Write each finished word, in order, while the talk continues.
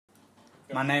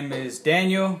My name is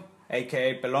Daniel,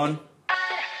 aka Pelon.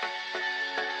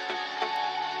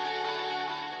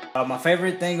 My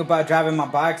favorite thing about driving my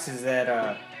bikes is that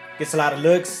it gets a lot of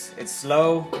looks, it's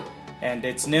slow, and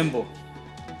it's nimble.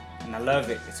 And I love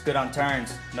it. It's good on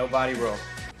turns, no body roll.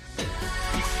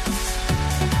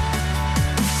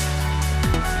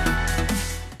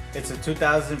 It's a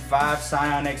 2005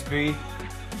 SCION XB.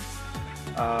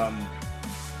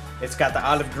 It's got the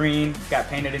olive green, got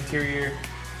painted interior,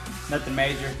 nothing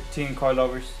major, T&C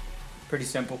coilovers, pretty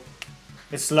simple.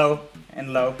 It's slow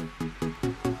and low.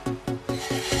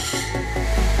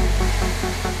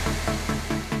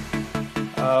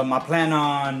 I plan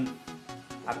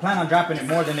on dropping it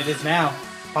more than it is now,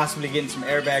 possibly getting some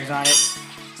airbags on it,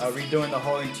 redoing the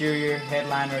whole interior,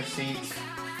 headliner, seats.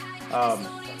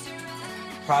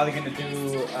 Probably gonna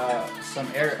do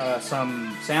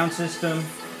some sound system,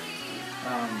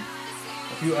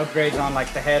 a few upgrades on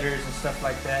like the headers and stuff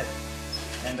like that,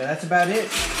 and that's about it.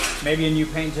 Maybe a new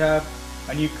paint job,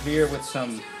 a new clear with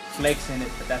some flakes in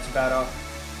it, but that's about all.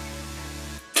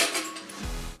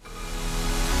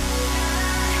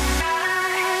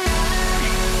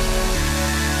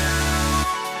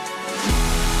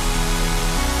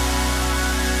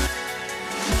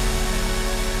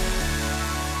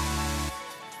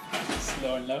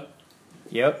 Slow and low?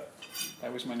 Yep.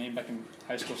 That was my name back in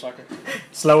high school soccer.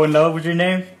 Slow and low was your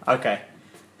name? Okay.